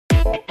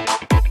Hello,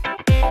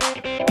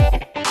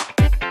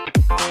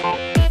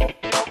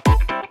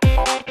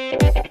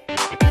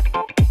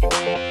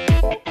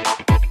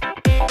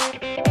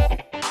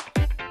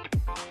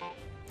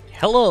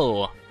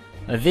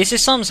 this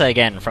is Samsa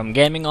again from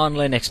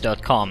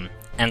GamingOnLinux.com,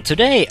 and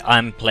today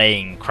I'm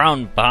playing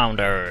Crown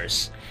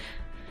Bounders.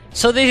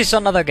 So this is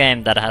another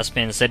game that has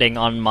been sitting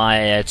on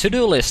my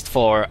to-do list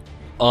for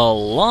a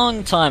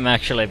long time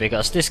actually,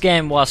 because this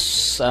game got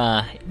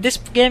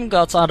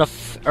out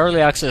of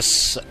early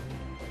access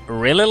a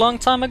really long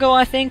time ago,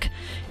 I think.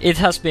 It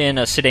has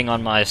been sitting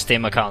on my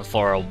Steam account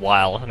for a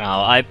while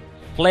now. I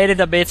played it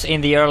a bit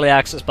in the early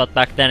access, but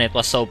back then it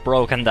was so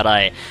broken that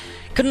I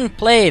couldn't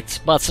play it,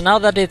 but now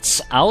that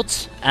it's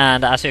out,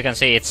 and as you can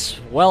see it's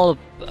well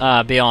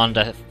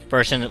beyond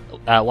version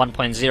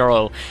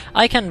 1.0,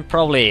 I can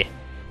probably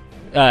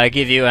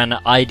give you an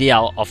idea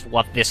of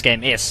what this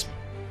game is.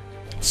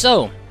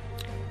 So,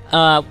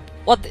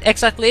 what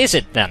exactly is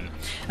it then?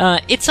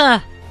 It's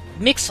a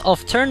mix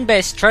of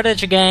turn-based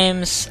strategy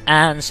games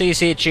and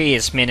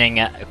CCGs, meaning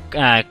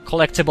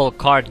collectible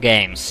card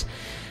games.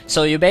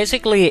 So you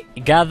basically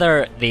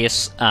gather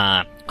these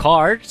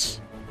cards,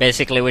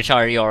 basically, which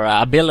are your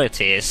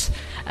abilities,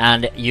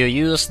 and you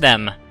use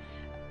them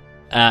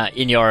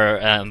in your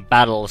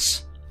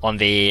battles on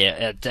the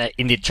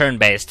in the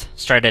turn-based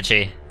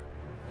strategy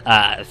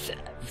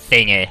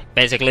thingy.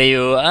 Basically,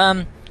 you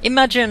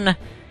imagine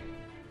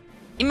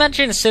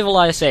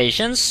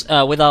civilizations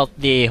without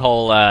the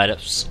whole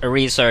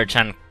research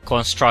and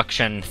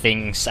construction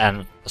things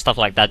and stuff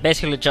like that.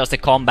 Basically, just the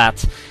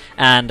combat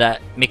and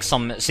mix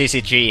some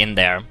CCG in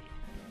there.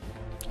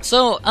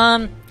 So,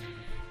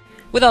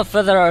 without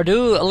further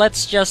ado,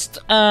 let's just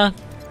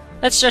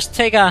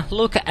take a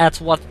look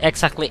at what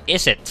exactly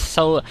is it.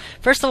 So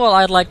first of all,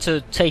 I'd like to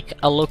take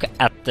a look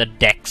at the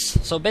decks.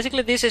 So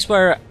basically, this is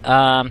where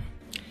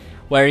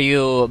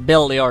you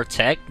build your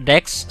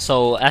decks.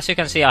 So as you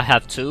can see, I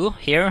have two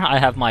here. I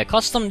have my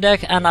custom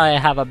deck and I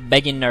have a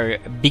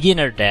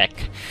beginner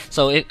deck.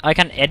 So I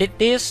can edit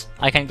these.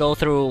 I can go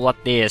through what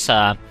these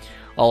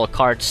all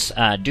cards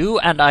do,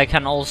 and I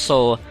can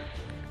also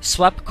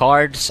swap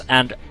cards,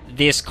 and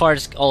these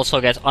cards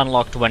also get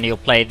unlocked when you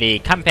play the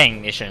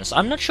campaign missions.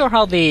 I'm not sure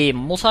how the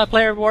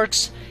multiplayer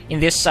works in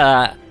this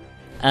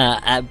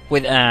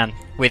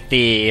with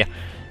the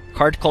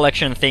card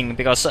collection thing,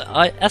 because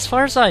as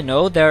far as I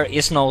know, there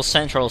is no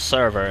central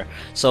server.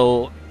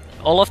 So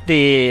all of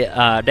the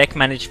deck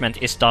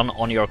management is done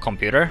on your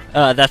computer.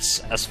 That's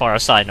as far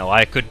as I know.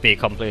 I could be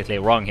completely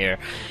wrong here,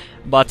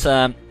 but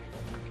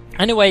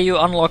anyway, you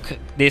unlock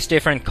these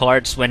different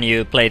cards when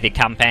you play the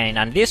campaign,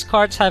 and these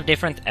cards have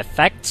different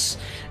effects.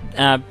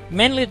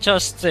 Mainly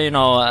just, you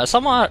know,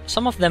 some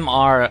of them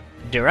are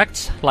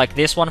direct, like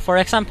this one for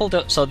example.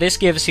 So this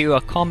gives you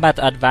a combat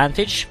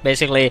advantage,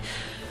 basically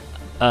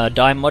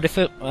die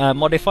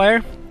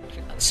modifier.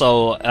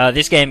 So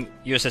this game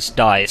uses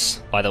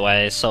dice, by the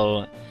way,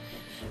 so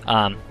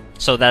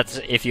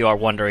that's if you are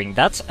wondering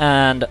that.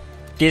 And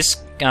this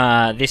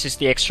is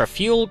the extra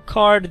fuel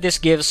card. This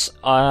gives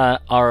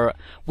our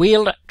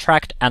wheeled,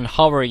 tracked and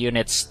hover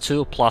units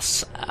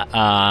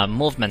 2+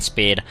 movement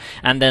speed.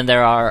 And then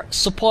there are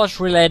support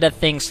related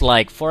things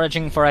like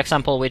foraging, for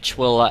example, which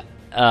will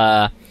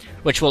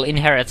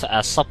inherit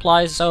a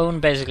supply zone.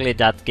 Basically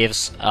that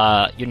gives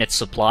unit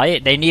supply.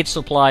 They need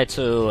supply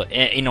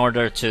in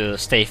order to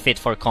stay fit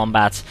for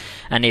combat,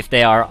 and if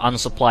they are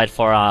unsupplied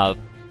for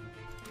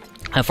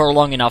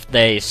long enough,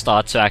 they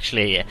start to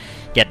actually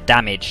get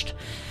damaged.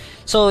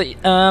 So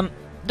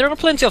there are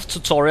plenty of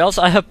tutorials.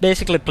 I have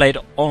basically played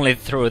only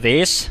through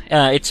these.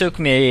 It took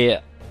me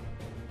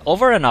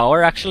over an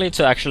hour actually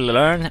to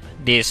learn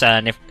these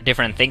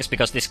different things,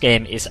 because this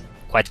game is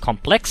quite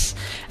complex.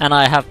 And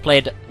I have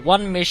played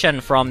one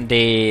mission from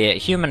the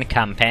human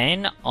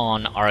campaign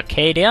on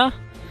Arcadia.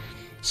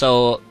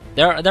 So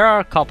there are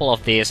a couple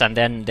of these, and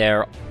then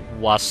there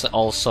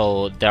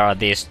are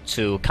these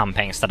two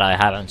campaigns that I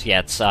haven't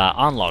yet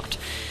unlocked.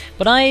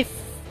 But I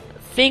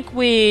think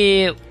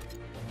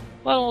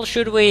well,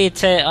 should we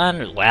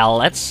well,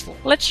 let's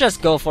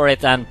just go for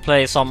it and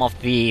play some of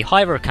the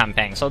Hiver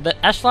campaign. So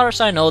as far as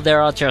I know,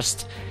 there are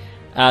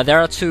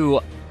two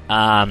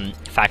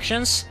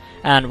factions,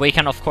 and we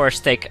can of course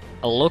take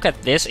a look at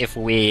this if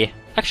we...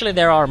 Actually,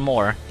 there are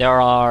more.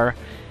 There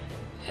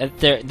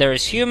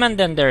is human,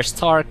 then there's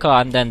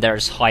Tarka, and then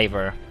there's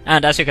Hiver.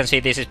 And as you can see,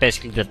 this is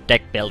basically the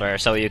deck builder,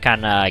 so you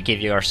can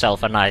give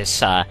yourself a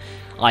nice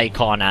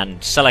icon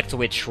and select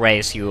which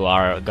race you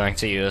are going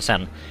to use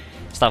and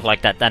stuff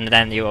like that, and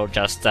then you will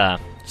just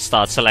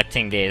start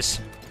selecting these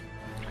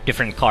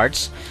different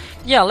cards.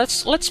 Yeah,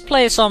 let's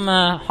play some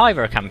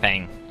Hiver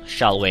campaign,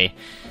 shall we?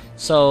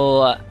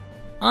 So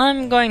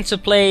I'm going to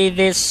play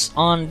this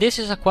on... This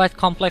is a quite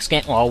complex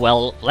game. Oh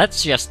well,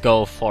 let's just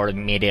go for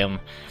medium.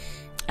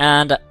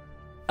 And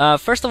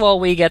first of all,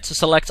 we get to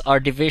select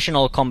our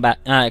divisional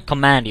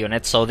command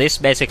unit. So this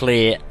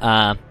basically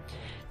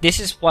this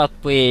is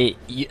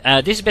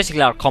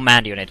basically our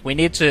command unit. We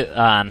need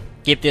to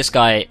keep this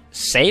guy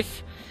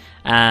safe,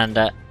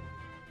 and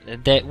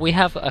we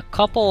have a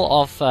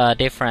couple of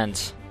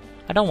different...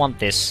 I don't want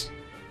this.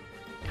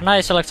 Can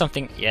I select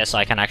something? Yes,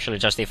 I can actually,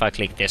 just if I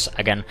click this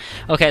again.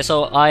 Okay,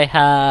 so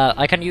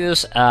I can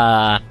use...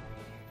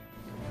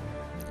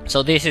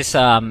 so this is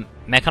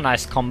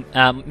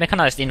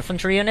mechanized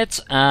infantry unit,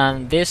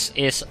 and this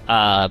is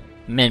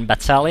main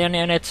battalion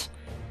unit,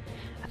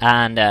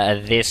 and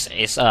this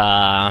is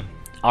an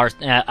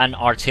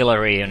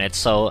artillery unit.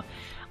 So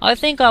I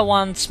think I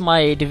want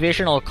my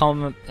divisional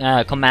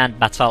command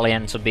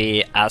battalion to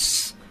be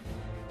as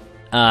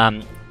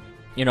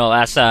you know,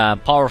 as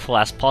powerful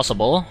as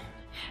possible.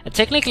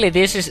 Technically,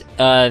 this is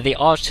the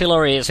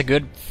artillery is a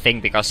good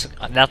thing because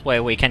that way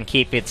we can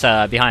keep it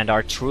behind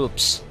our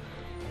troops.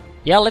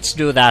 Yeah, let's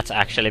do that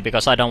actually,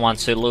 because I don't want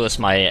to lose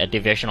my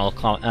divisional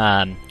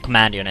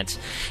command units.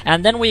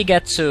 And then we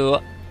get to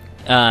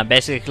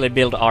basically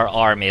build our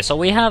army. So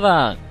we have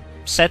a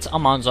set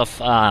amount of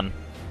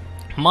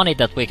money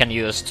that we can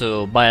use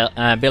to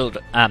build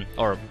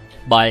or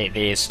buy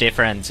these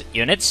different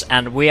units,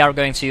 and we are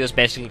going to use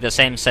basically the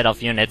same set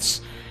of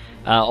units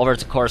over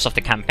the course of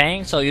the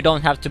campaign. So you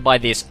don't have to buy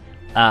these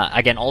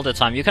again all the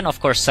time. You can of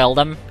course sell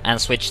them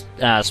and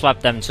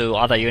swap them to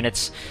other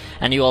units,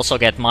 and you also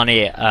get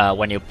money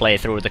when you play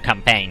through the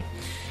campaign.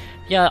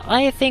 Yeah,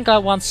 I think I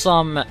want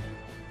some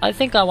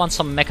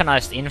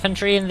mechanized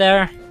infantry in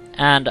there,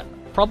 and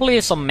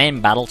probably some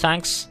main battle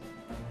tanks.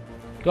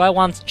 Do I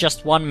want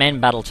just one main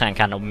battle tank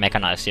and a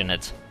mechanized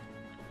unit?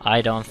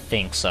 I don't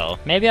think so.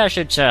 Maybe I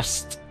should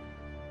just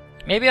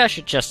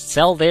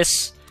sell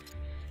this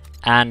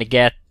and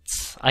get...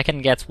 I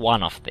can get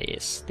one of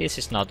these. This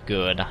is not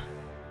good.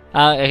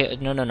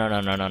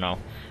 No.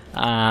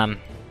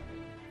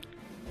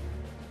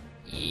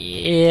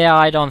 Yeah,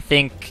 I don't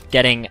think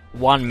getting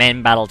one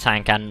main battle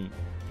tank and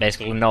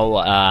basically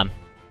no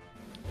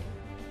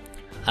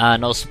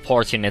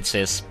support units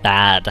is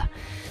bad.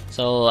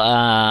 So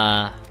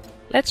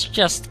let's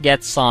just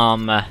get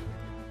some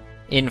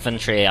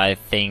infantry. I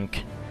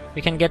think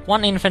we can get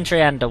one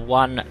infantry and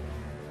one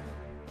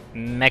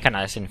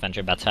mechanized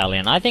infantry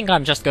battalion. I think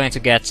I'm just going to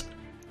get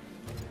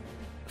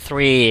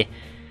 3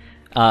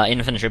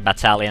 infantry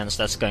battalions.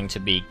 That's going to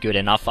be good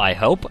enough, I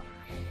hope.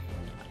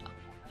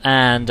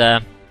 And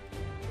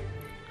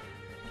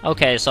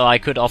okay, so I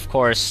could of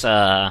course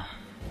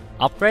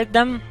upgrade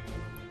them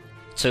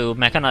to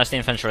mechanized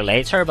infantry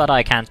later, but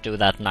I can't do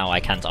that now, I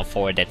can't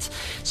afford it.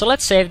 So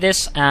let's save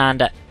this,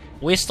 and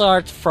we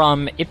start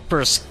from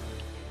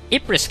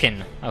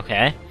Ipriskin,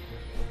 okay.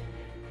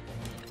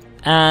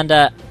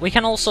 And we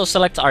can also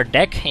select our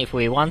deck if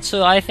we want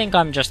to. I think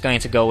I'm just going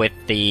to go with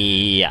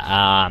the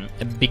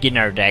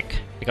beginner deck,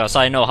 because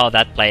I know how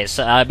that plays.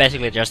 I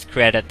basically just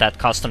created that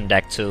custom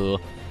deck to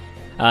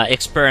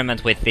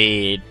experiment with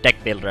the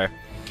deck builder.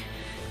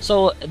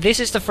 So this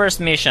is the first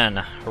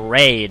mission,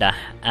 Raid,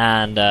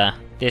 and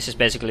this is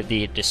basically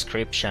the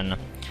description.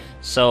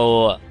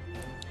 So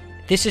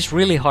this is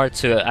really hard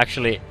to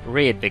actually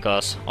read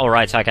because...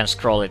 Alright, I can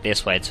scroll it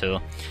this way too.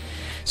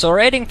 So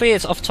raiding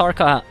fleets of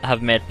Tarka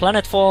have made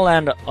planetfall,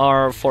 and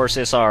our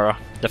forces are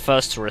the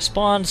first to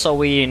respond, so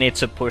we need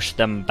to push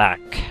them back,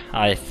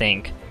 I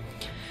think.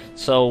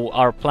 So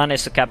our plan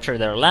is to capture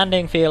their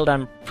landing field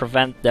and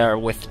prevent their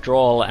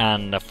withdrawal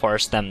and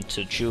force them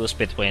to choose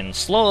between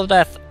slow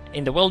death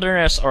in the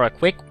wilderness or a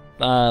quick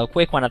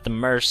one at the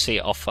mercy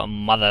of a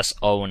mother's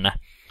own.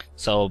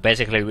 So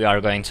basically we are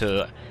going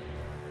to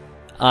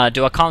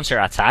do a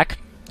counter-attack.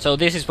 So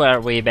this is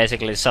where we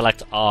basically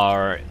select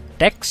our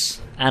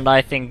decks, and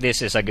I think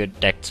this is a good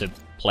deck to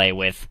play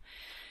with.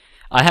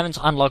 I haven't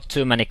unlocked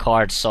too many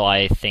cards, so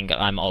I think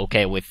I'm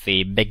okay with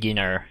the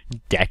beginner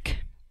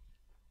deck.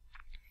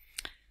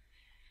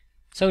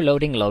 So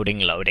loading.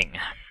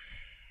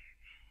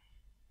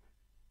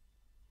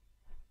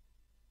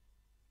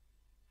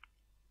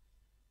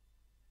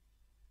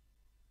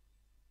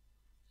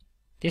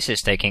 This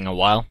is taking a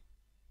while.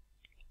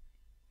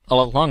 A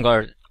lot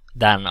longer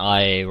than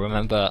I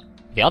remember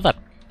the other...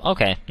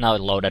 Okay, now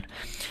it loaded.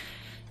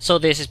 So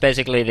this is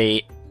basically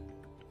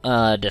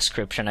the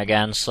description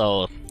again,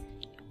 so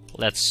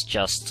let's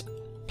just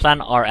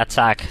plan our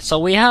attack. So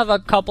we have a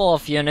couple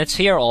of units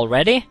here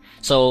already,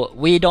 so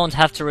we don't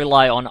have to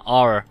rely on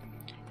our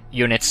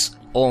units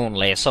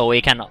only, so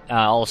we can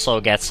also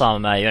get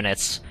some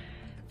units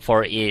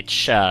for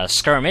each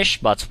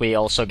skirmish, but we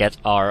also get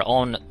our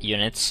own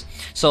units.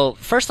 So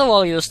first of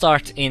all, you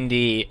start in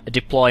the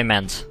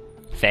deployment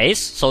phase.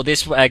 So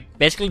this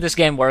basically this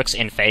game works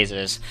in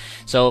phases.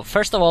 So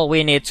first of all,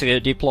 we need to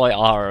deploy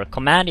our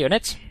command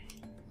units.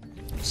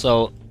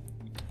 So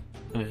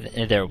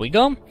there we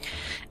go.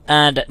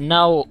 And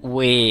now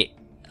we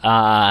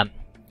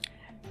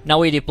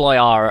deploy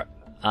our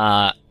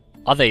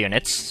other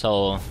units.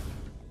 So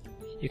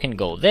you can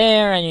go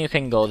there and you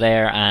can go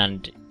there,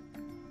 and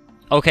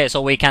okay,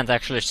 so we can't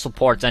actually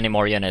support any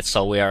more units,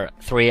 so we are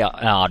 3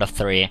 out of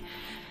 3.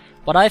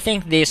 But I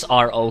think these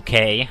are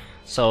okay.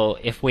 So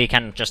if we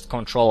can just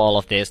control all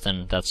of this,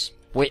 then that's...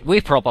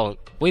 We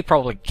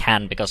probably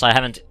can, because I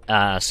haven't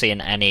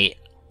seen any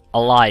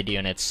allied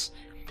units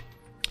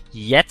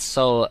yet,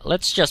 so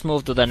let's just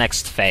move to the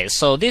next phase.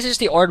 So this is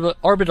the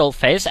orbital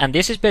phase, and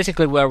this is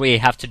basically where we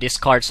have to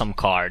discard some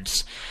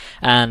cards.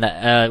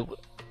 And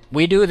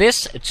we do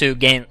this to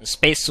gain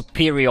space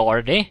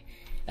superiority.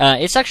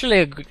 It's actually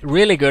a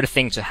really good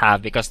thing to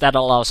have, because that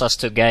allows us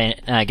to gain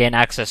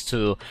access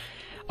to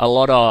a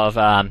lot of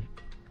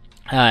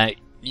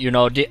you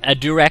know,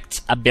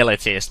 direct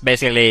abilities,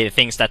 basically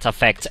things that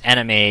affect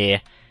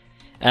enemy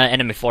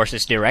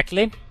forces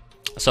directly.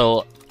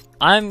 So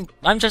I'm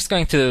just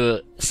going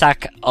to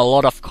sack a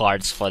lot of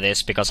cards for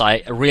this, because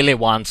I really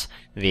want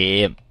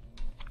the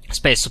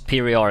space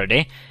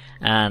superiority,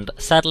 and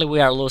sadly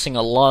we are losing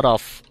a lot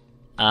of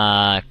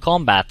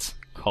combat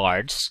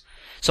cards.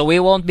 So we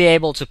won't be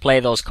able to play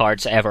those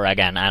cards ever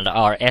again, and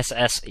our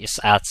SS is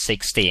at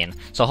 16.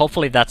 So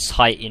hopefully that's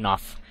high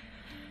enough.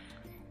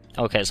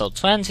 Okay, so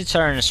 20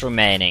 turns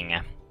remaining.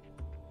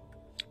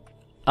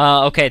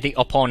 Okay, the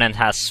opponent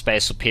has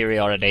space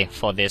superiority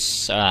for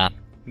this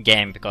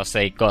game, because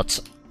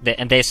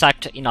they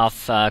sacked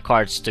enough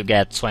cards to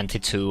get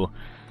 22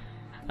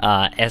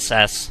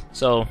 SS.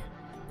 So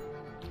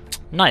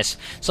nice.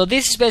 So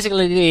this is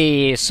basically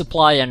the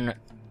supply and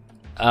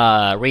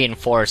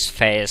reinforce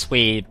phase.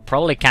 We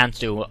probably can't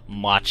do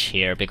much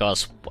here,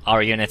 because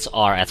our units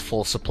are at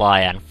full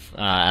supply and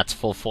at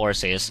full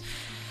forces.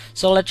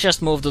 So let's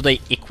just move to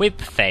the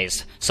equip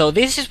phase. So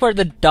this is where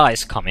the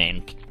dice come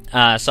in.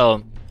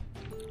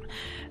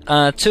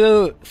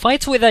 To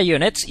fight with a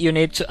unit, you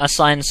need to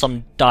assign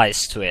some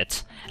dice to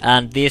it,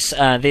 and these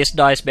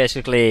dice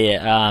basically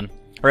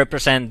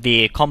represent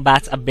the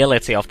combat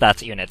ability of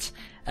that unit.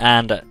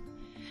 And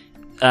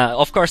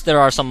of course, there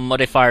are some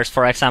modifiers.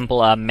 For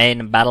example, a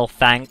main battle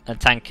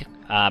tank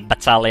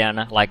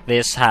battalion like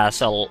this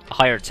has a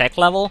higher tech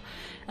level,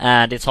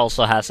 and it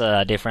also has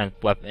a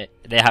different weapon.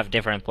 They have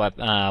different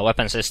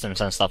weapon systems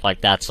and stuff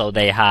like that, so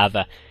they have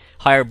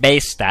higher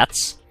base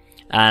stats.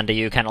 And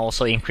you can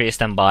also increase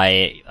them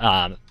by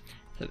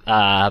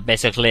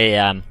basically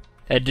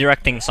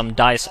directing some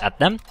dice at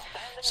them.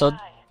 So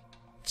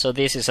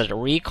this is a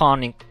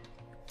recon.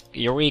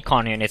 Your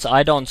recon units.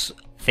 I don't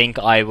think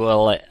I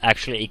will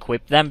actually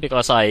equip them,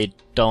 because I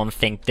don't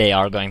think they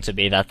are going to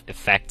be that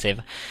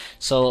effective.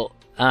 So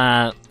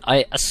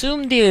I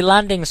assume the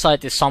landing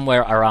site is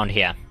somewhere around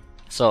here.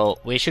 So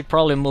we should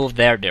probably move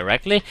there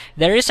directly.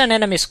 There is an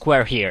enemy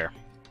square here,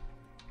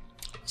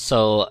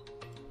 so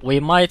we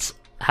might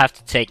have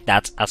to take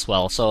that as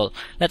well. So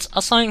let's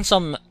assign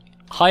some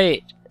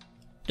high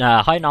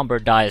number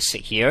dice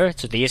here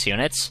to these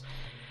units,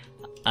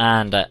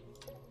 and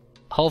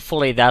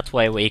hopefully that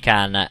way we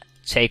can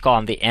take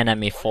on the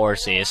enemy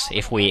forces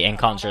if we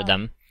encounter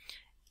them.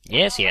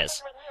 Yes,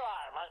 yes.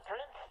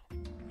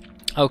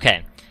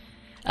 Okay,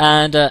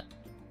 and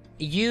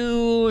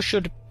you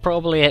should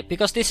probably,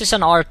 because this is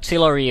an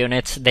artillery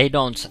unit, they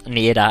don't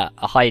need a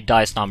high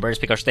dice numbers,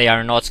 because they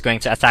are not going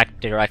to attack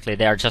directly,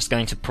 they are just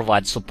going to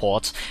provide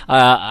support.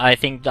 I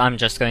think I'm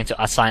just going to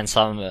assign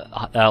some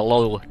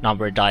low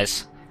number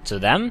dice to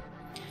them.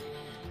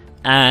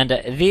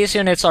 And these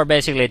units are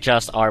basically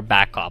just our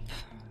backup.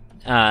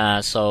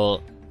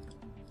 So,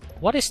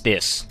 what is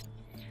this?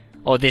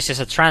 Oh, this is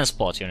a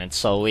transport unit,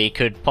 so we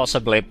could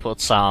possibly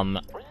put some...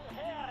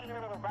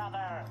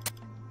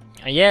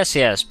 Yes,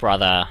 yes,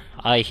 brother.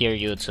 I hear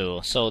you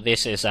too. So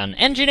this is an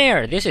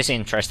engineer. This is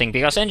interesting,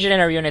 because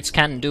engineer units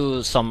can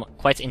do some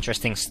quite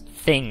interesting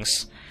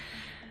things.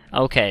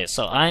 Okay,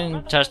 so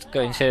I'm just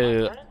going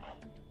to...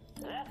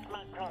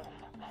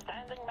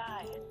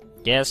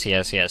 Yes,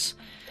 yes, yes.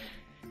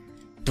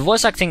 The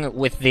voice acting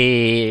with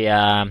the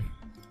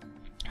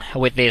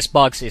with these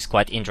bugs is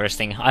quite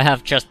interesting. I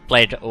have just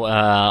played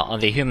on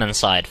the human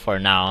side for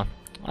now.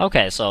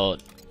 Okay, so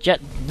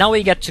now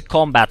we get to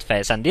combat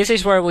phase, and this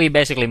is where we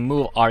basically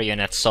move our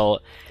units. So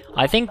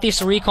I think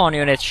this recon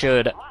unit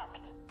should...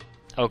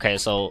 Okay,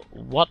 so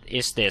what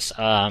is this?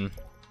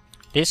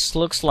 This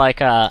looks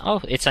like a...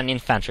 Oh, it's an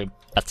infantry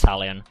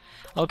battalion.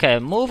 Okay,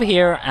 move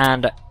here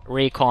and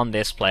recon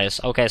this place.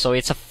 Okay, so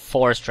it's a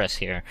fortress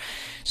here.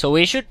 So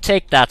we should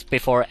take that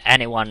before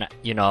anyone,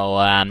 you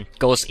know,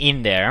 goes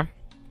in there.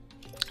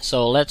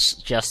 So let's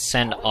just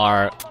send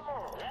our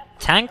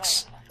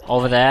tanks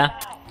over there.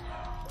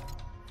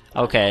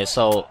 Okay,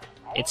 so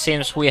it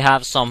seems we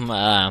have some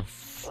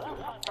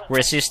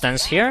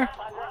resistance here,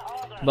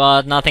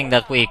 but nothing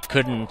that we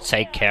couldn't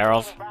take care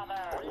of.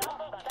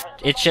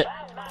 It should...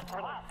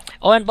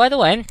 Oh, and by the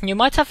way, you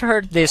might have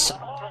heard this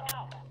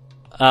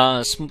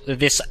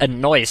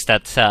noise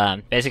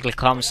that basically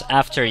comes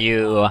after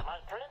you...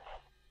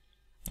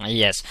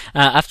 Yes,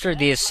 after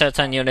these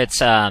certain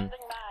units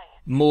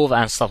move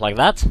and stuff like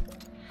that.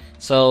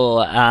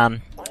 So,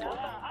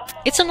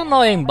 it's an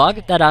annoying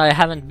bug that I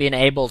haven't been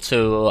able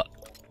to...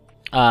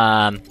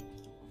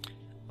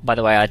 By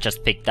the way, I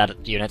just picked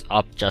that unit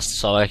up just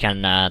so I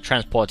can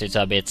transport it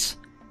a bit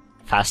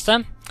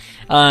faster.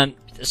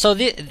 So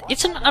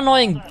it's an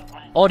annoying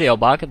audio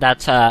bug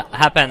that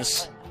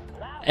happens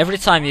every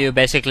time you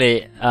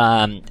basically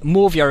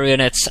move your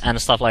units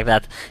and stuff like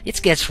that.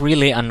 It gets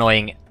really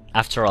annoying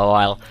after a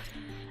while.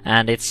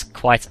 and it's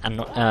quite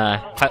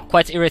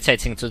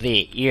irritating to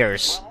the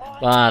ears.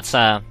 But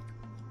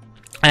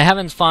I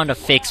haven't found a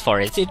fix for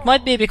it. It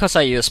might be because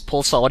I use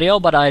pulse audio,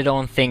 but I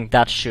don't think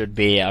that should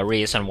be a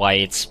reason why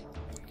it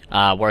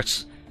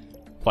works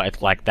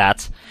quite like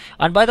that.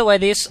 And by the way,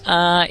 these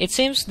it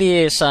seems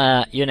these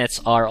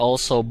units are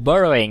also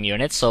burrowing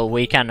units, so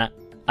I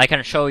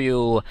can show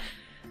you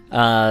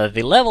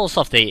the levels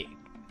of the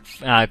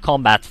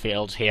combat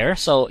field here.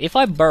 So if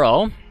I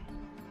burrow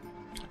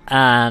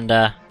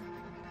and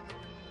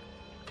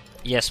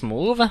yes,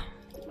 move.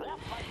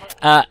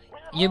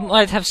 You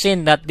might have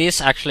seen that this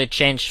actually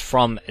changed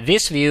from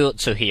this view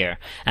to here,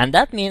 and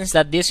that means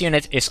that this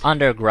unit is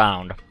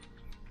underground.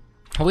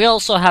 We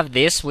also have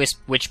this,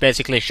 which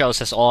basically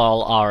shows us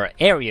all our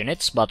air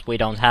units, but we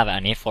don't have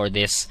any for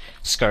this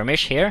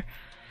skirmish here.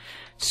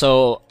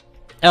 So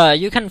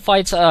you can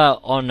fight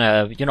on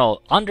you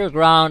know,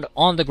 underground,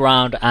 on the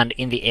ground, and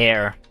in the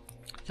air,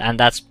 and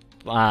that's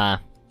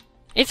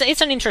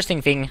it's an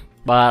interesting thing.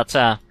 But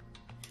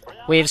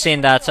we've seen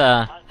that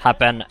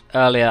happen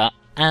earlier.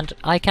 And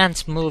I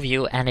can't move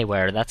you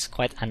anywhere, that's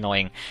quite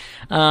annoying.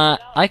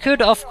 I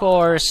could, of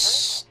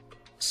course...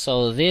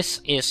 So this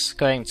is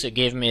going to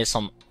give me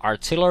some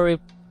artillery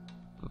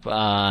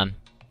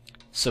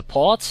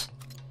support.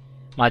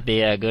 Might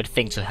be a good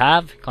thing to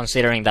have,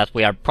 considering that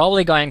we are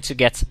probably going to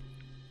get...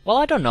 Well,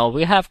 I don't know,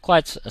 we have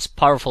quite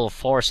powerful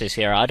forces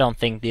here. I don't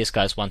think these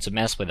guys want to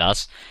mess with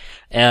us.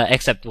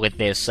 Except with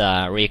this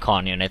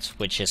recon unit,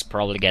 which is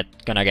probably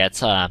gonna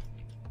get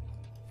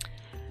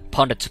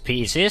pounded to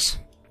pieces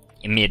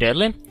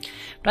immediately.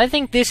 But I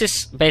think this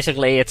is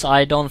basically it.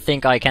 I don't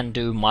think I can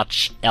do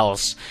much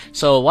else.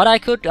 So what I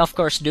could of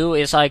course do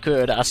is I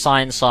could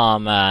assign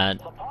some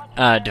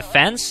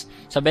defense.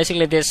 So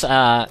basically this,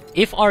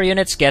 if our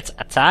units get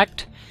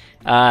attacked,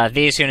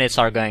 these units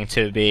are going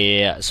to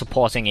be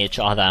supporting each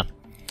other.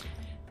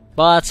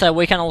 But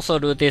we can also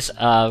do this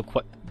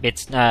quite a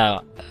bit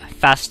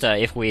faster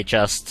if we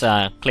just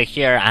click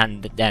here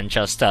and then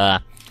just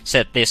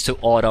set this to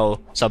auto.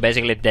 So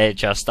basically they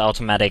just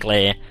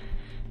automatically...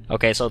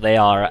 Okay, so they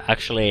are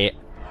actually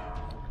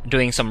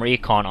doing some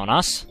recon on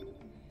us.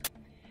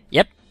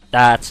 Yep,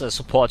 that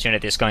support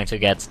unit is going to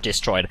get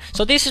destroyed.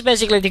 So this is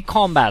basically the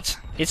combat.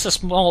 It's a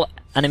small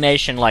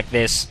animation like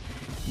this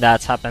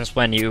that happens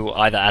when you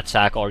either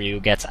attack or you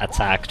get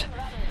attacked.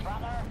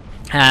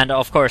 And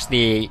of course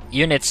the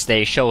units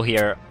they show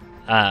here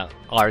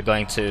are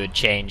going to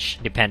change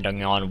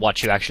depending on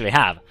what you actually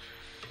have.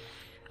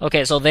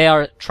 Okay, so they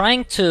are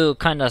trying to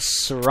kind of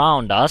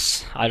surround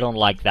us. I don't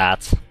like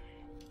that.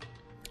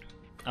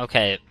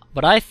 Okay,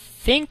 but I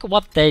think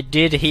what they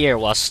did here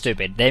was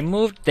stupid. They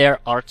moved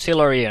their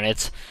artillery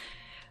unit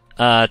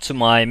to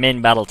my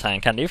main battle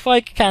tank, and if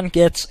I can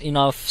get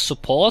enough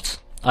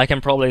support, I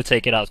can probably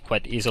take it out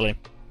quite easily.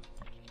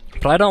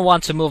 But I don't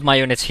want to move my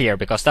units here,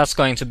 because that's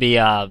going to be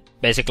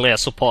basically a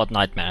support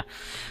nightmare.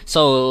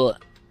 So,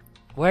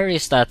 where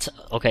is that?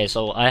 Okay,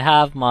 so I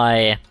have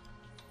my...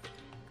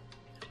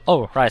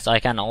 Oh, right,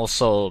 I can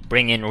also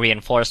bring in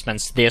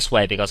reinforcements this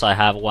way, because I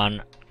have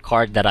one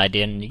card that I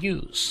didn't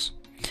use.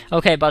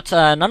 Okay, but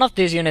none of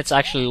these units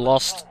actually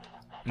lost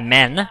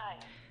men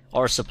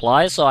or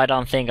supplies, so I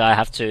don't think I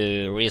have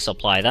to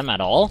resupply them at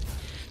all.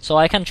 So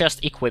I can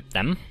just equip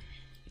them.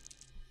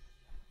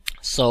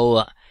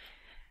 So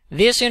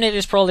this unit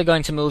is probably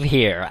going to move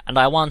here, and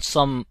I want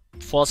some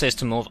forces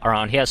to move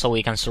around here so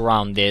we can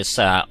surround this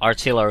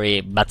artillery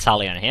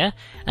battalion here.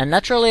 And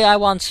naturally I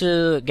want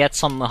to get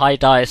some high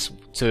dice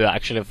to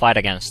actually fight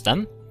against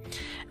them.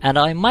 And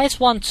I might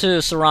want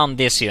to surround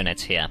this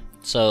unit here.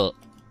 So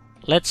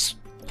let's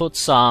put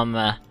some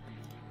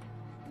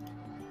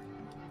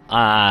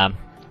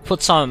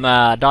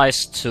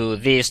dice to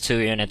these two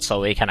units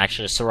so we can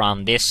actually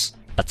surround this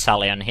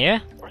battalion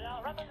here.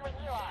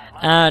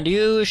 And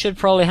you should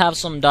probably have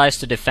some dice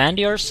to defend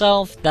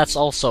yourself, that's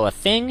also a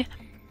thing.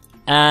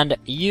 And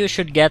you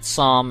should get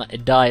some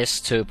dice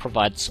to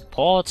provide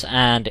support,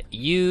 and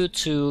you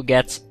to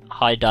get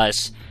high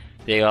dice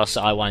because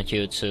I want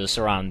you to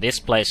surround this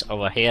place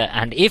over here.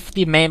 And if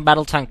the main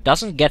battle tank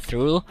doesn't get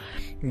through,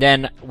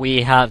 then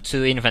we have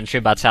two infantry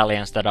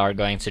battalions that are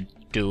going to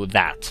do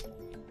that.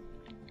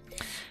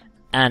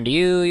 And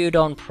you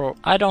don't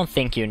I don't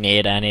think you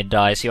need any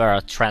dice, you are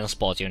a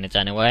transport unit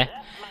anyway.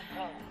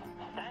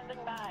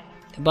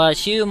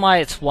 But you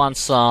might want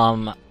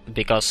some,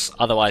 because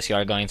otherwise you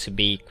are going to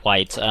be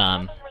quite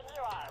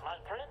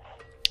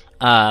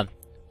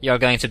you're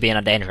going to be in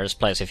a dangerous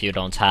place if you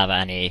don't have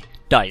any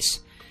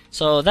dice.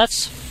 So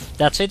that's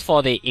it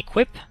for the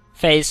equip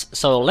phase.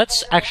 So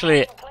let's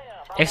actually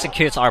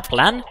execute our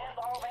plan.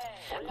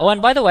 Oh,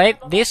 and by the way,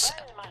 this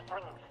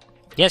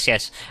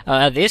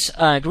this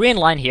green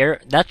line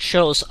here, that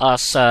shows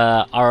us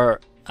our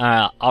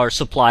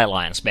supply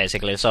lines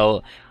basically.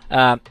 So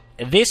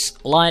this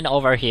line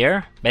over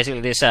here,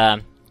 basically this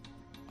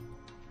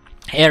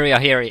area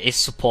here is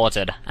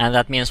supported, and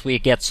that means we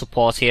get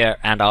support here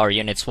and our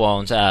units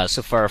won't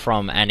suffer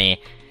from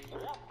any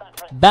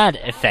bad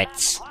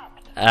effects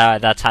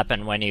that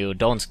happen when you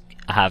don't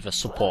have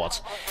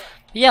support.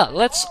 Yeah,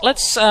 let's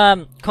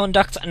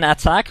conduct an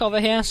attack over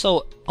here.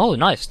 So, oh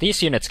nice,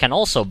 these units can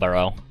also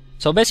burrow.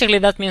 So basically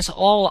that means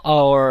all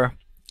our...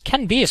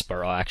 Can these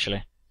burrow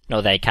actually?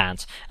 No, they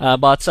can't.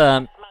 But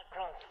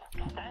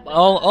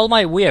all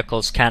my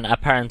vehicles can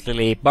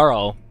apparently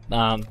burrow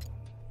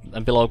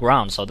below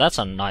ground, so that's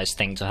a nice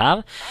thing to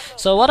have.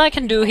 So what I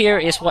can do here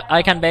is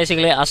I can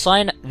basically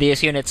assign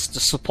these units to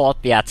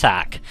support the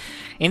attack.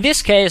 In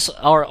this case,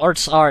 our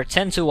odds are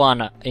 10 to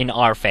 1 in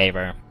our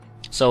favor.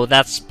 So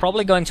that's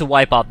probably going to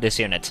wipe out this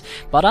unit.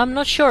 But I'm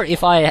not sure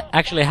if I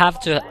actually have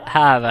to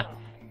have...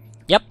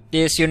 Yep,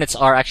 these units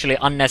are actually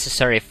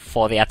unnecessary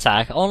for the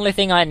attack. Only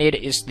thing I need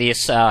is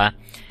this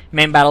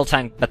main battle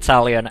tank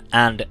battalion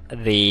and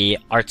the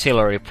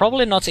artillery.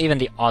 Probably not even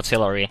the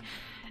artillery.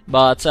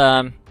 But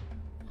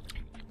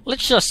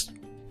let's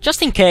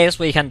just in case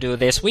we can do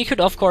this. We could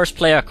of course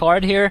play a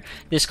card here.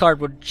 This card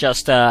would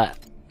just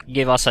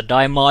give us a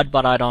die mod,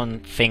 but I don't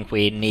think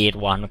we need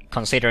one,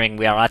 considering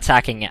we are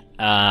attacking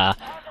an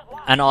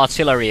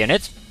artillery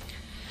unit.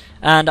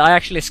 And I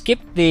actually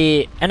skipped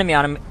the enemy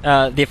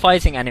the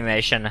fighting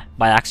animation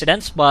by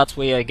accident, but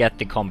we get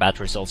the combat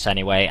results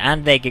anyway,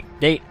 and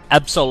they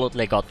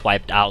absolutely got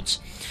wiped out.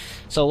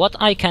 So what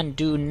I can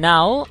do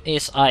now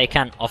is I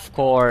can of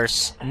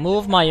course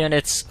move my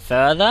units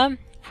further,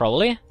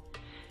 probably.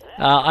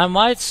 I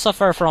might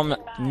suffer from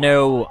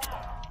no...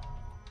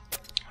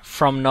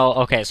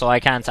 Okay, so I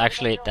can't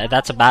actually...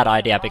 That's a bad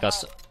idea,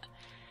 because...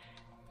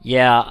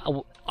 Yeah,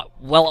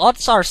 well,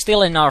 odds are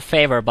still in our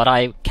favor, but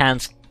I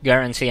can't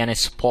guarantee any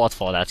support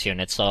for that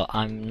unit, so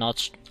I'm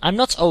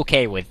not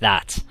okay with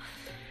that.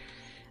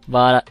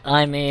 But,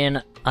 I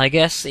mean, I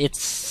guess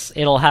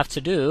it'll have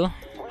to do.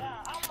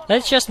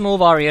 Let's just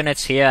move our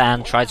units here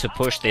and try to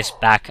push this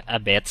back a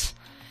bit.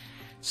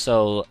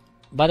 So,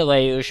 by the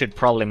way, you should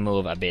probably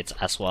move a bit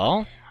as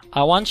well.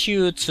 I want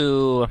you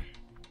to...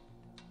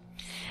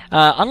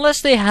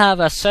 unless they have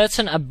a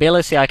certain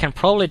ability, I can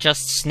probably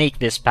just sneak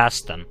this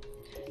past them.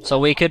 So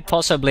we could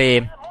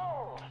possibly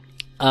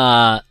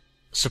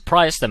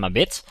surprise them a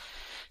bit.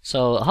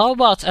 So how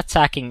about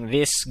attacking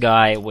this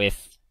guy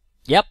with...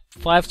 Yep,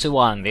 5 to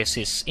 1. This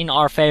is in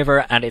our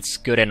favor and it's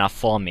good enough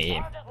for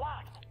me.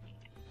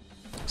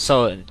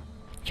 So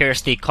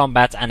here's the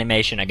combat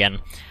animation again.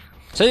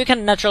 So you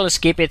can naturally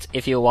skip it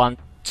if you want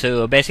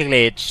to.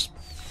 Basically,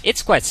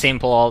 it's quite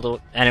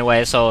simple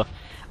anyway, so...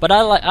 But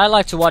I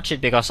like to watch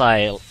it because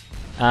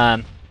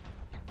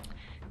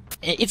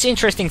it's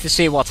interesting to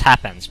see what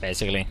happens,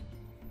 basically.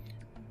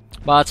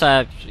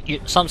 But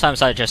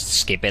sometimes I just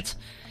skip it,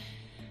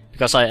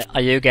 because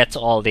you get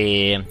all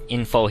the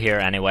info here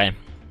anyway.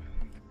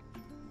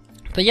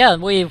 But yeah,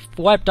 we've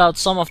wiped out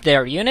some of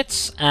their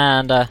units,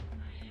 and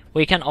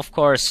we can of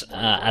course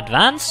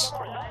advance,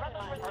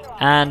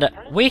 and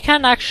we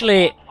can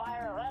actually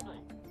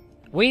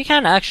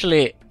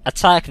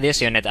attack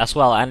this unit as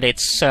well, and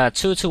it's 2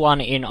 to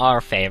 1 in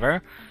our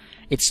favor.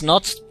 It's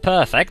not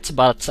perfect,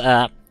 but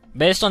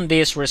based on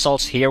these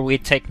results here, we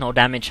take no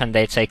damage and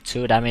they take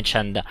 2 damage,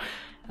 and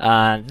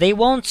they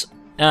won't...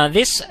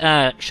 this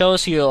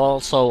shows you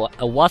also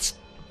what's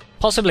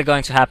possibly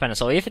going to happen.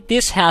 So if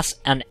this has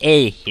an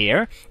A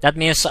here, that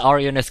means our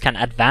unit can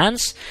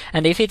advance,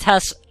 and if it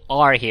has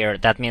R here,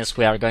 that means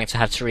we are going to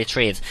have to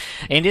retreat.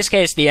 In this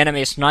case, the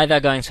enemy is neither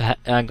going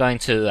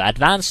to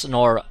advance,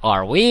 nor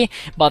are we,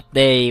 but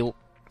they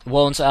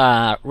won't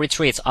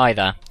retreat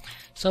either.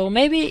 So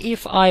maybe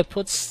if I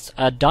put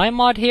a die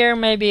mod here,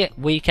 maybe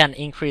we can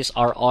increase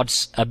our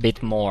odds a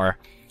bit more,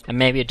 and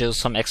maybe do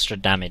some extra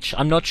damage.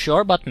 I'm not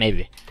sure, but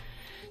maybe.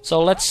 So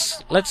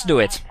let's do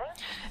it.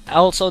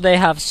 Also, they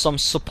have some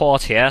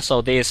support here,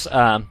 so these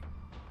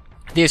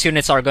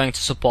units are going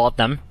to support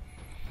them.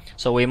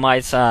 So we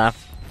might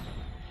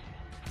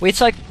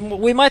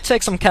we might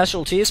take some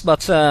casualties,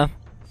 but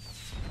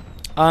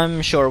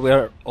I'm sure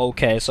we're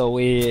okay. So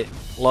we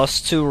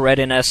lost 2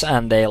 readiness,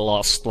 and they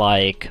lost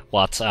like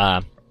what?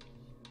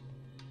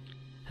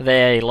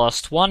 They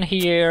lost 1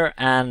 here,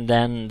 and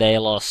then they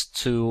lost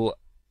 2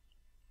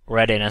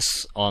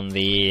 readiness on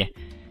the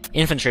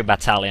infantry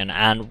battalion,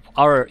 and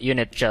our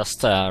unit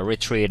just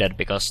retreated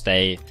because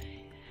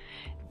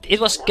it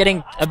was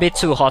getting a bit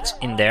too hot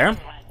in there.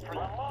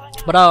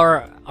 But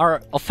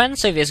our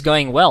offensive is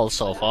going well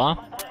so far.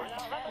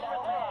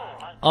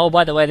 Oh,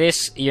 by the way,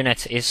 this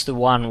unit is the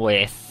one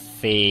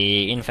with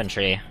the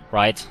infantry,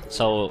 right?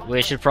 So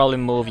we should probably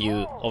move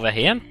you over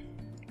here.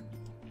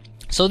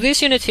 So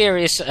this unit here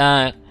is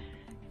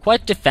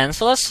quite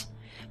defenseless,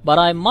 but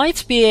I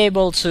might be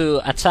able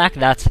to attack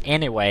that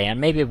anyway and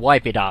maybe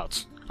wipe it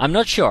out. I'm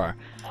not sure,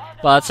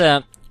 but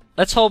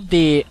let's hope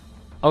the...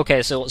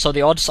 Okay, so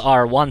the odds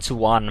are 1 to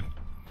 1.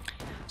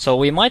 So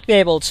we might be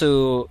able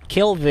to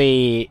kill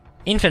the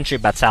infantry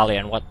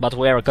battalion, but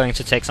we are going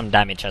to take some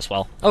damage as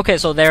well. Okay,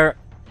 so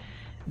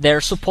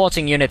their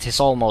supporting unit is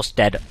almost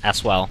dead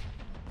as well.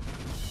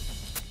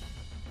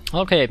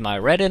 Okay, my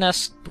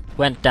readiness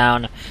went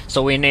down,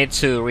 so we need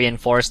to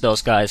reinforce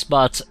those guys,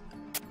 but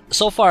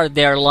so far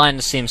their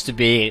line seems to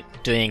be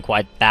doing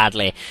quite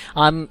badly.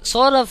 I'm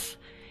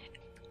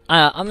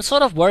I'm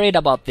sort of worried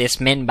about this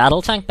main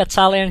battle tank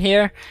battalion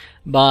here,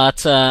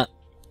 but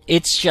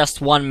it's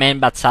just one main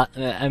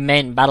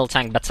battle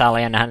tank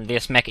battalion and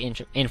this mech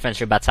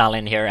infantry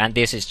battalion here, and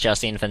this is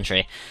just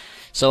infantry.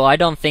 So I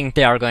don't think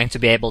they are going to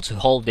be able to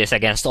hold this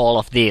against all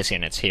of these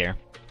units here.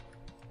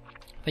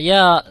 But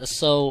yeah,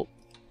 so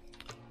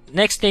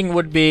next thing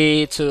would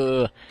be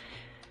to...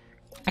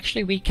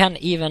 Actually, we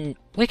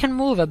can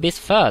move a bit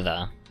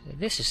further.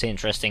 This is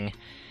interesting.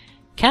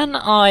 Can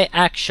I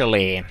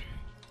actually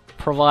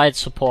provide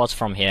support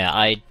from here?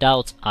 I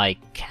doubt I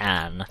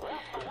can.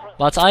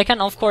 But I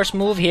can of course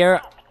move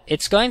here.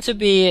 It's going to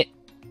be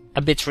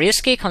a bit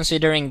risky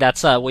considering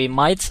that we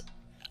might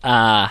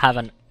have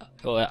an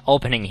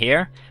opening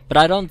here, but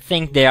I don't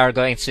think they are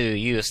going to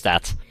use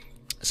that.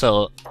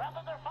 So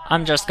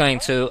I'm just going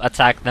to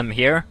attack them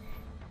here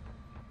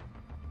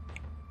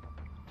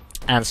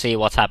and see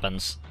what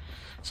happens.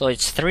 So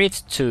it's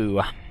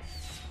 3-2.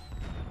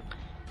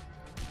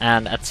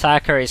 And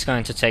attacker is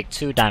going to take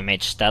 2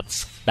 damage.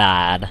 That's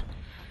bad.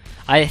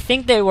 I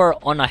think they were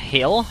on a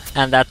hill,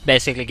 and that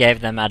basically gave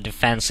them a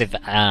defensive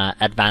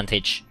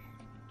advantage.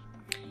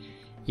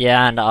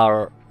 Yeah, and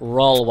our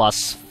roll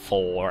was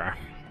 4.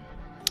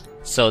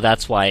 So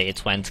that's why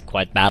it went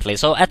quite badly.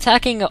 So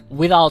attacking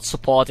without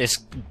support is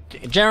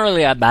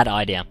generally a bad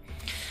idea.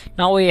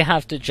 Now we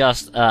have to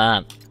just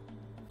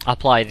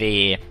apply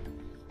the...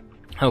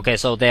 Okay,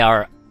 so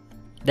they're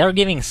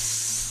giving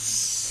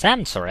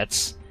SAM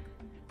turrets.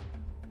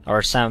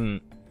 Or SAM...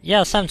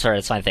 Yeah, SAM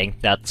turrets, I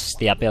think. That's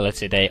the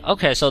ability they...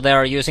 Okay, so they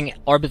are using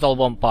orbital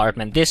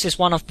bombardment. This is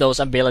one of those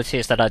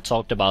abilities that I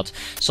talked about.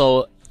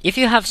 So, if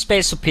you have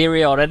space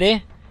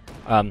superiority...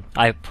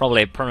 I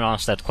probably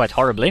pronounced that quite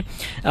horribly.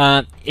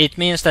 It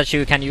means that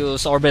you can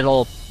use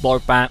orbital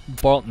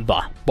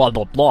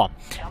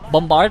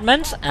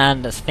bombardment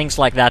and things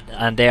like that,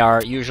 and they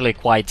are usually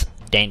quite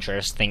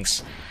dangerous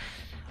things.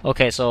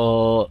 Okay,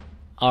 so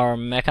our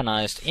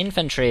mechanized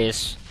infantry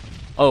is...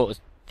 Oh,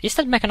 is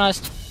that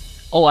mechanized?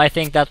 Oh, I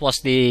think that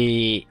was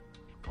the...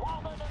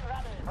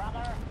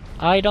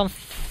 I don't...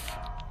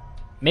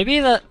 Maybe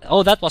that...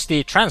 Oh, that was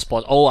the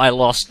transport. Oh, I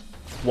lost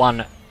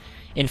one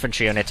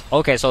infantry unit.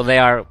 Okay, so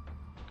they're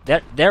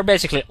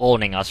basically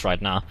owning us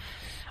right now.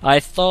 I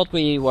thought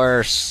we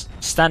were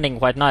standing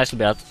quite nicely,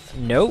 but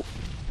no.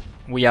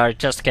 We are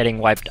just getting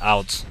wiped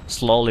out,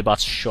 slowly but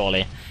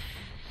surely.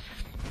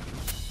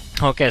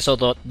 Okay,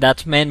 so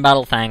that main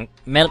battle tank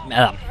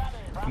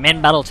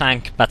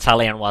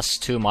battalion was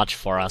too much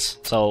for us.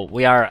 So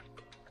we are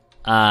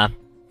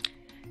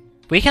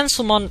we can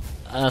summon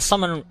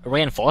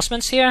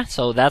reinforcements here,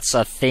 so that's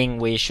a thing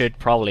we should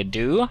probably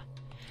do.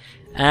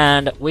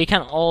 And we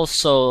can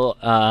also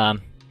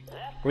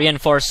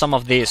reinforce some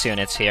of these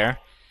units here.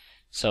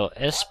 So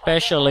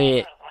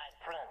especially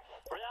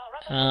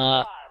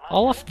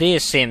all of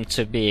these seem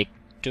to be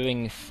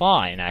doing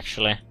fine,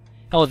 actually.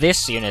 Oh,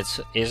 this unit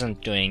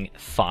isn't doing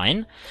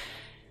fine,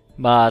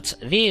 but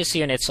these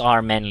units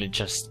are mainly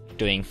just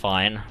doing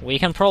fine. We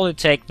can probably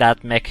take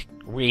that mech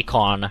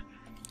recon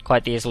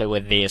quite easily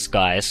with these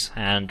guys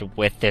and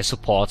with their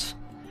support.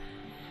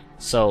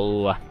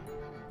 So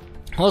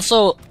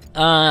also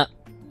I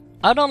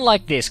don't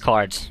like these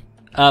cards.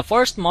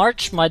 Forced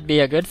March might be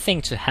a good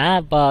thing to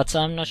have, but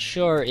I'm not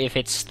sure if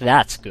it's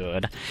that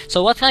good.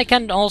 So what I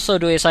can also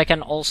do is I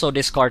can also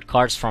discard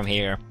cards from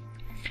here.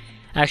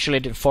 Actually,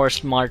 the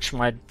Forced March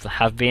might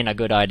have been a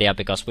good idea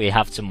because we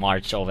have to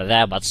march over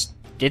there, but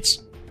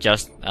it's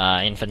just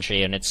infantry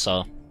units,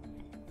 so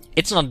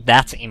it's not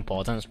that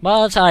important.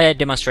 But I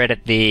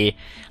demonstrated the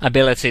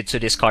ability to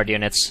discard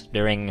units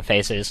during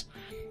phases.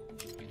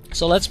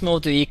 So let's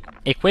move to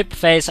equip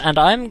phase, and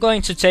I'm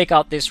going to take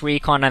out this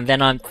recon, and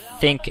then I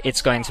think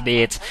it's going to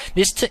be it.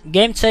 This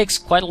game takes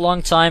quite a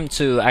long time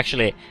to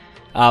actually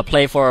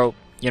play for,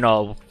 you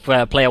know,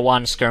 player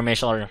 1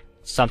 skirmish or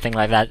something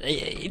like that.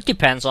 It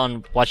depends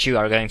on what you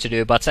are going to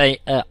do, but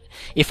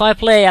if I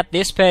play at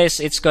this pace,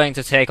 it's going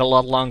to take a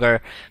lot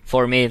longer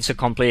for me to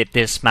complete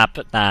this map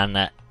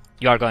than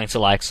you are going to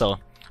like, so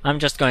I'm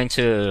just going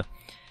to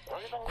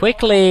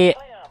quickly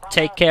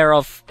take care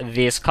of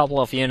these couple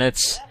of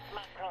units,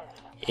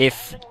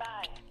 if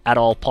at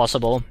all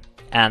possible,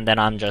 and then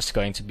I'm just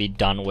going to be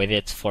done with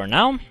it for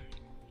now.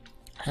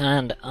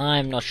 And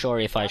I'm not sure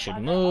if I should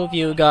move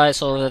you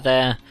guys over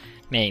there.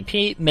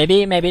 Maybe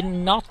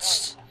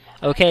not.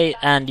 Okay,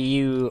 and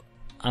you...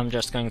 I'm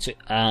just going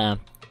to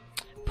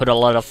put a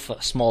lot of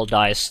small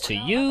dice to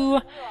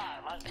you.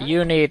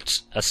 You need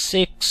a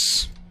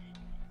 6.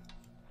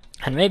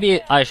 And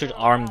maybe I should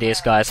arm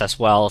these guys as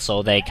well,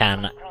 so they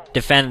can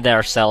defend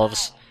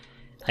themselves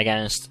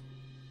against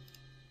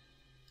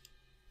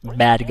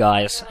bad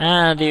guys.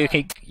 And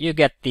you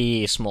get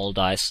the small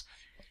dice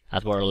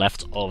that were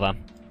left over.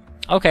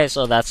 Okay,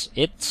 so that's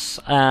it.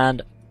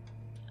 And...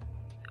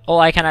 oh,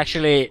 I can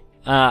actually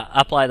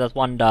apply that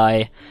one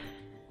die.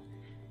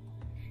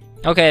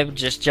 Okay,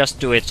 just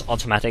do it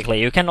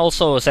automatically. You can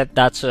also set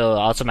that to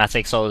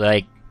automatic, so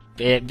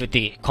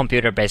the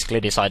computer basically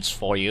decides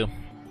for you.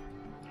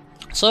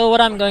 So what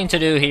I'm going to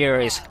do here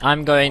is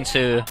I'm going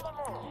to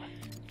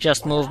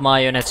just move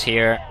my units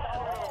here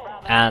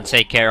and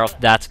take care of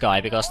that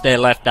guy, because they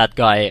left that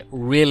guy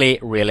really,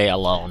 really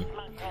alone.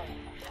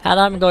 And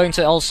I'm going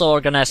to also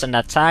organize an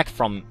attack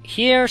from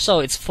here, so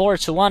it's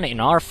 4-1 in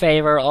our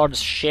favor.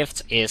 Odds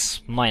shift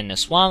is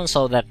 -1,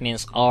 so that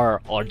means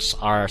our odds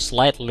are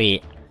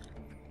slightly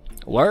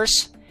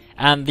worse.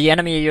 And the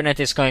enemy unit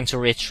is going to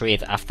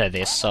retreat after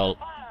this, so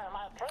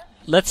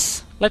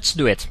let's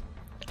do it.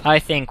 I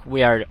think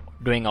we are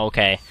doing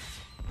okay.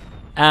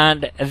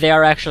 And they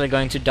are actually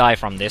going to die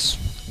from this.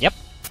 Yep.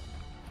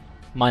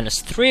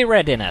 -3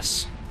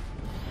 readiness.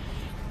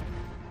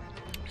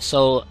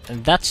 So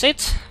that's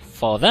it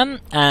for them.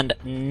 And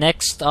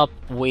next up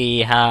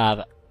we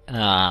have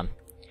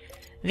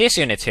this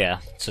unit here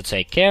to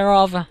take care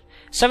of.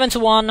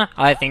 7-1.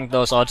 I think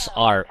those odds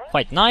are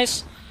quite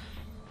nice.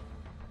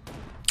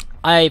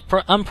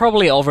 I'm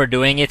probably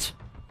overdoing it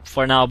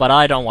for now, but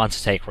I don't want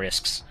to take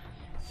risks.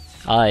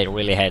 I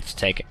really hate to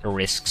take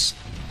risks.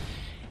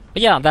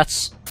 But yeah,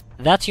 that's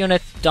that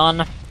unit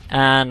done,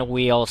 and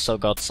we also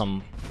got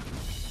some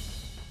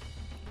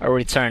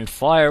returned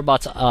fire,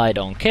 but I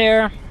don't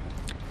care.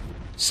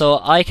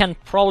 So I can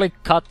probably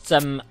cut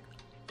them.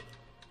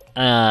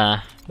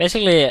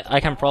 Basically, I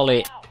can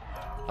probably.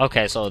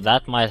 Okay, so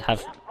that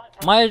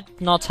might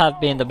not have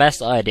been the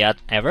best idea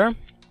ever.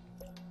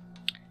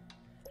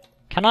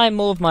 Can I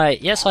move my...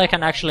 Yes, I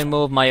can actually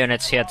move my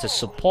units here to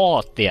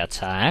support the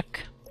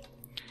attack.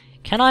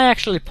 Can I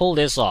actually pull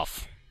this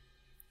off?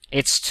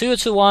 It's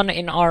 2-1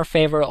 in our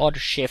favor, odd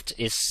shift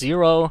is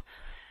 0.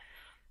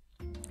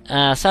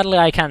 Sadly,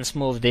 I can't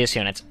move this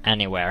unit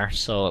anywhere,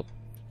 so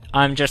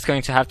I'm just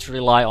going to have to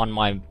rely on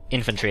my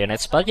infantry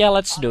units. But yeah,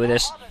 let's do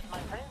this.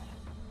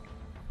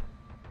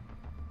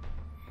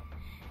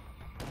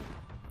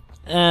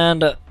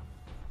 And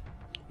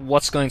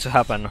what's going to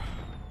happen?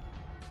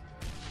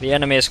 The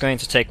enemy is going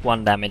to take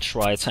 1 damage,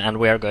 right? And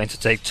we are going to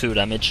take 2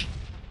 damage.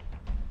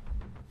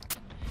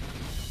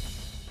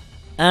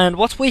 And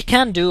what we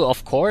can do,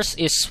 of course,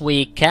 is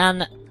we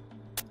can...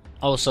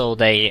 Also,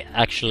 they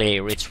actually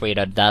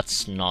retreated.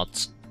 That's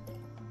not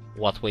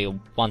what we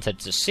wanted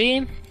to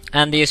see.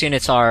 And these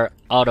units are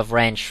out of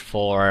range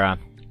for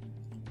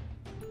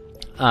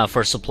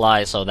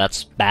supply, so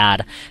that's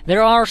bad.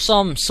 There are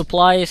some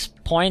supply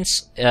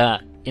points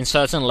in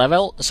certain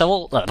levels,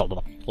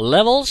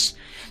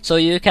 so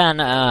you can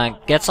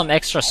get some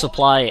extra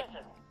supply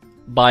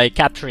by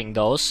capturing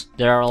those.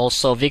 There are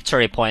also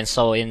victory points,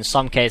 so in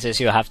some cases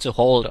you have to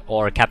hold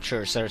or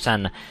capture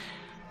certain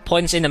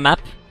points in the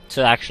map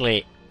to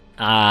actually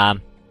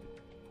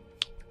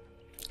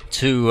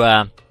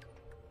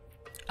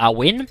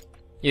win.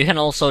 You can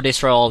also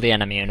destroy all the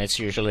enemy units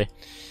usually.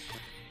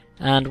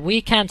 And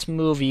we can't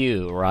move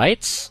you,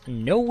 right?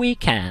 No, we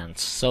can't.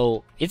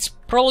 So it's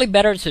probably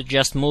better to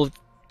just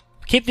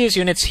keep these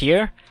units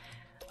here,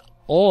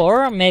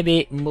 or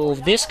maybe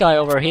move this guy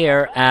over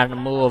here and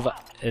move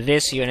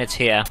this unit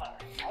here.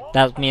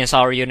 That means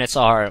our units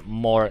are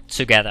more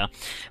together.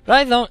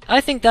 But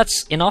I think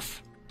that's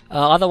enough.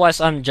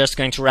 Otherwise, I'm just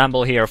going to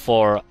ramble here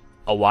for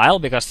a while,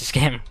 because this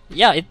game,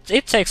 yeah,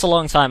 it takes a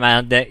long time,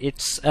 and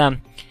it's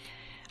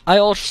I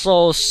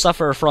also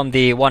suffer from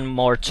the one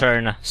more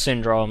turn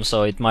syndrome,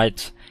 so it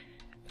might...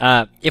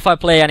 if I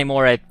play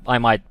anymore, I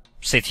might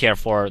sit here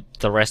for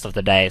the rest of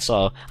the day,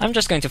 so I'm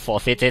just going to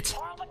forfeit it.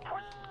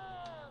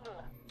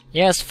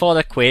 Yes, for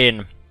the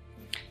Queen.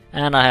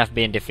 And I have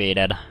been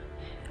defeated.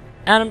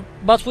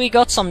 But we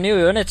got some new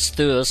units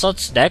to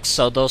such decks,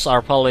 so those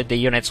are probably the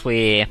units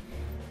we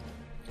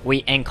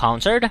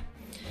encountered.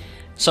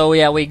 So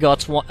yeah,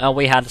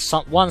 we had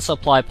 1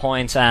 supply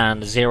point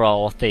and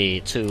 0 of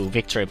the 2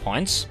 victory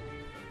points.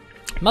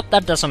 But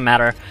that doesn't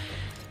matter.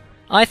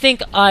 I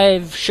think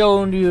I've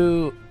shown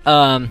you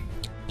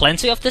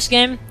plenty of this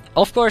game.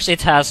 Of course,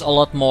 it has a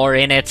lot more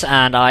in it,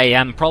 and I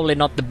am probably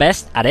not the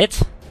best at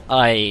it.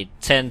 I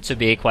tend to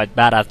be quite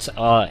bad at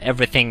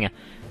everything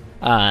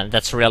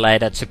that's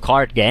related to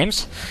card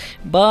games.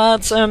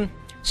 But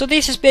so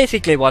this is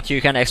basically what you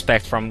can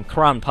expect from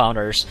Crown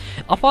Pounders.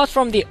 Apart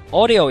from the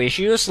audio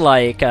issues,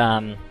 like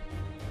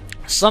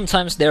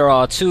sometimes there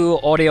are 2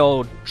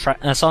 audio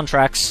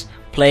soundtracks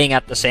playing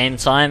at the same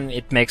time.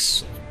 It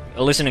makes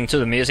listening to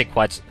the music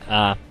quite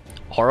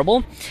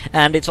horrible,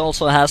 and it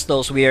also has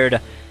those weird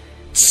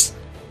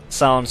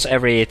sounds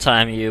every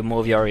time you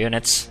move your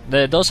units.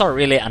 Those are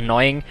really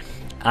annoying,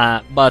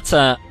 but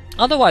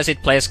otherwise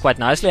it plays quite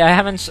nicely. I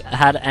haven't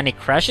had any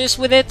crashes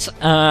with it.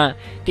 The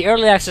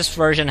early access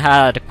version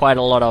had quite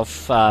a lot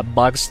of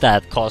bugs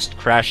that caused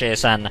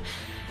crashes, and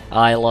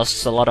I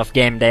lost a lot of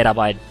game data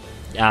by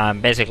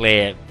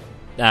basically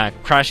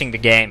crashing the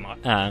game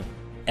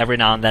every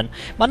now and then.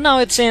 But now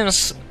it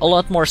seems a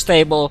lot more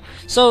stable,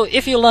 so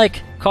if you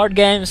like card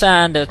games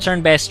and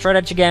turn-based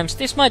strategy games,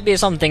 this might be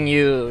something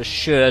you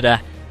should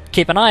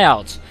keep an eye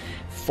out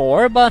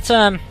for. But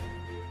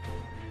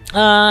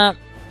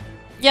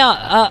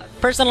yeah,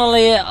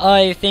 personally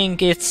I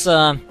think it's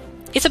a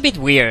bit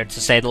weird,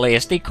 to say the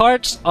least. The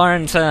cards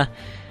aren't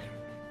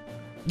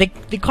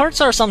the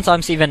cards are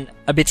sometimes even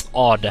a bit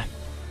odd,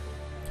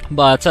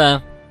 but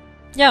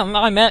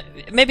yeah,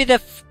 maybe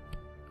the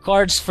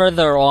cards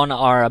further on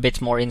are a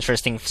bit more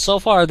interesting. So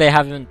far they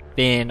haven't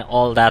been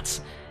all that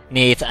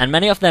neat, and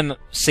many of them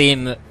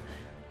seem,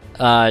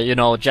 you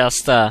know,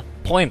 just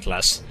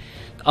pointless.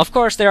 Of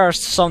course, there are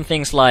some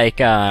things like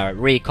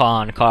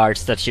recon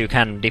cards that you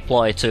can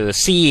deploy to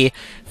see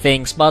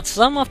things, but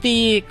some of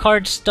the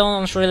cards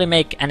don't really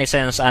make any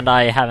sense, and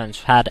I haven't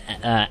had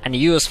any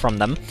use from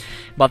them.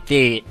 But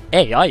the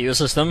AI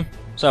uses them,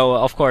 so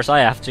of course I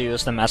have to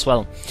use them as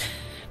well.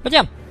 But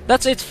yeah,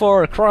 that's it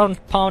for Crown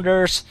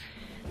Pounders,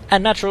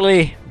 and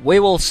naturally we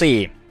will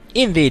see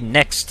in the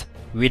next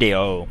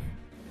video.